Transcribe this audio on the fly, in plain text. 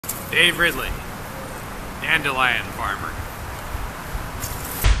Dave Ridley, dandelion farmer.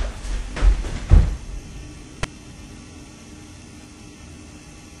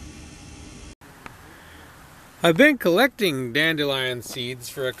 I've been collecting dandelion seeds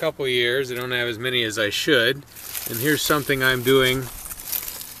for a couple years. I don't have as many as I should. And here's something I'm doing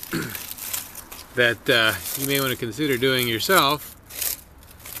that you may want to consider doing yourself.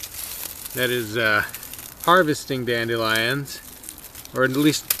 That is harvesting dandelions, or at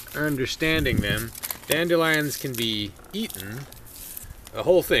least understanding them. Dandelions can be eaten. The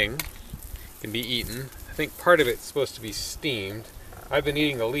whole thing can be eaten. I think part of it's supposed to be steamed. I've been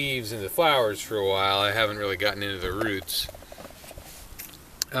eating the leaves and the flowers for a while. I haven't really gotten into the roots.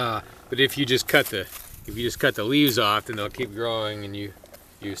 But if you just cut the leaves off, then they'll keep growing, and you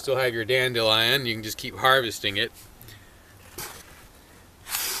still have your dandelion. You can just keep harvesting it.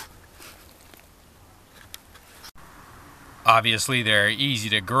 Obviously, they're easy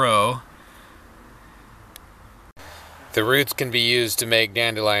to grow. The roots can be used to make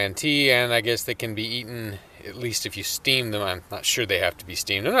dandelion tea, and I guess they can be eaten, at least if you steam them. I'm not sure they have to be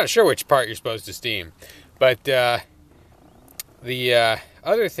steamed. I'm not sure which part you're supposed to steam. But the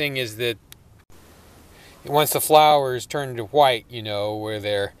other thing is that once the flowers turn to white, you know, where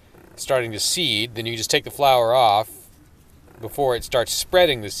they're starting to seed, then you just take the flower off before it starts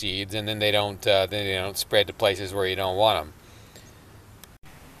spreading the seeds, and then they don't spread to places where you don't want them.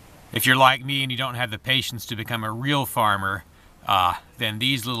 If you're like me and you don't have the patience to become a real farmer, then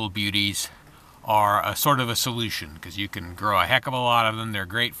these little beauties are a sort of a solution, because you can grow a heck of a lot of them. They're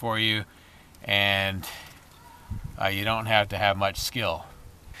great for you, and you don't have to have much skill.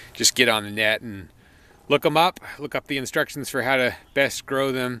 Just get on the net and look them up. Look up the instructions for how to best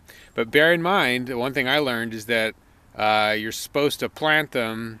grow them. But bear in mind, one thing I learned is that you're supposed to plant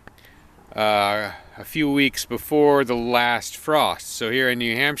them a few weeks before the last frost. So here in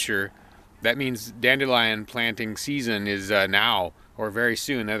New Hampshire, that means dandelion planting season is now, or very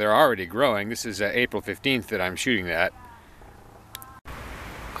soon. Now they're already growing. This is April 15th that I'm shooting that.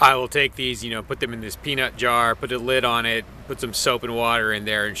 I will take these, put them in this peanut jar, put a lid on it, put some soap and water in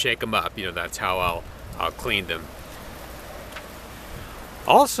there and shake them up. That's how I'll clean them.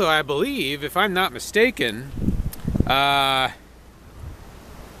 Also, I believe, if I'm not mistaken,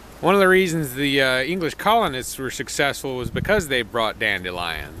 one of the reasons the English colonists were successful was because they brought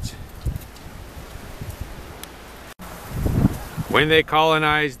dandelions. When they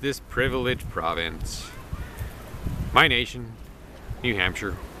colonized this privileged province, my nation, New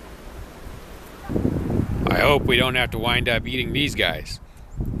Hampshire. I hope we don't have to wind up eating these guys.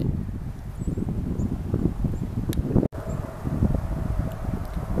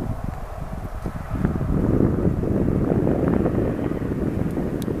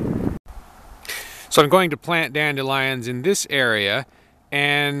 So I'm going to plant dandelions in this area,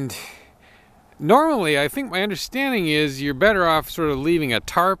 and normally I think my understanding is you're better off sort of leaving a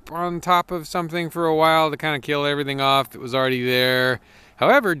tarp on top of something for a while to kind of kill everything off that was already there.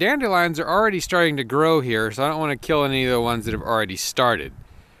 However, dandelions are already starting to grow here, so I don't want to kill any of the ones that have already started.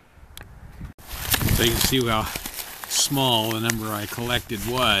 So you can see how small the number I collected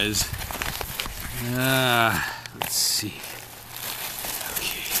was. Let's see.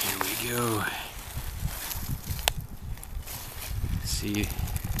 Okay, here we go. See,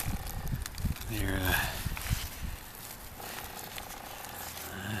 they're,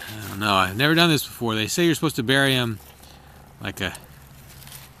 I don't know, I've never done this before. They say you're supposed to bury them like a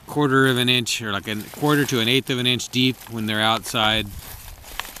quarter of an inch, or like a quarter to an eighth of an inch deep when they're outside,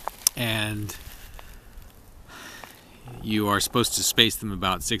 and you are supposed to space them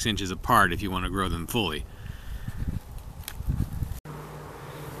about 6 inches apart if you want to grow them fully.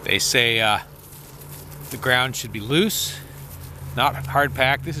 They say the ground should be loose, not hard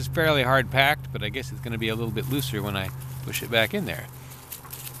packed. This is fairly hard packed, but I guess it's going to be a little bit looser when I push it back in there.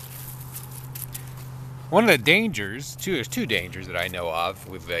 One of the dangers, there's two dangers that I know of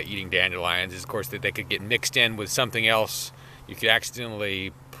with eating dandelions, is of course that they could get mixed in with something else. You could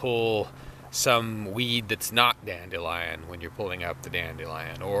accidentally pull some weed that's not dandelion when you're pulling up the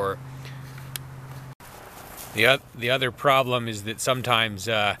dandelion. Or the other problem is that sometimes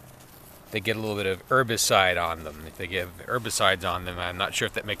they get a little bit of herbicide on them. If they get herbicides on them, I'm not sure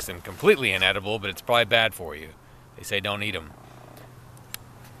if that makes them completely inedible, but it's probably bad for you. They say don't eat them.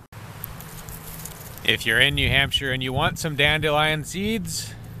 If you're in New Hampshire and you want some dandelion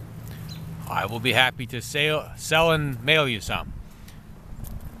seeds, I will be happy to sell and mail you some.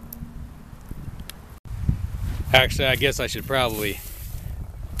 Actually, I guess I should probably...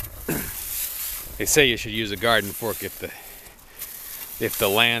 They say you should use a garden fork if the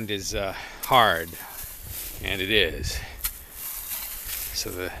land is hard, and it is. So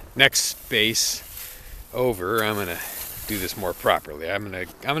the next space over, I'm gonna do this more properly. I'm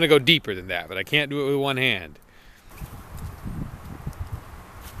gonna go deeper than that, but I can't do it with one hand.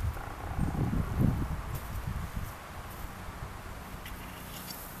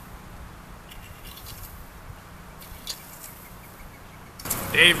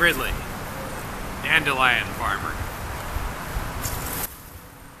 Dave Ridley, dandelion farmer.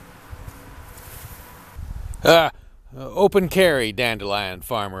 Open carry dandelion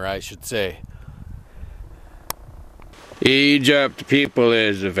farmer, I should say. Egypt people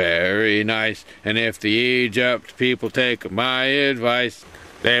is very nice, and if the Egypt people take my advice,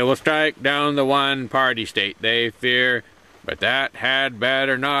 they will strike down the one party state they fear. But that had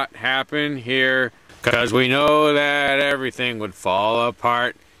better not happen here, 'cause we know that everything would fall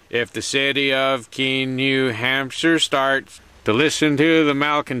apart if the city of Keene, New Hampshire starts to listen to the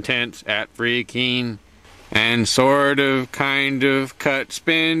malcontents at Free Keene and kind of cut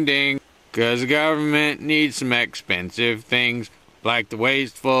spending, 'cause the government needs some expensive things like the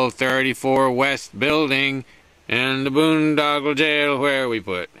wasteful 34 West building and the boondoggle jail where we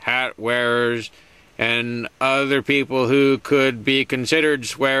put hat wearers and other people who could be considered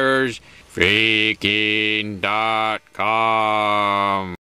swearers. Freaking.com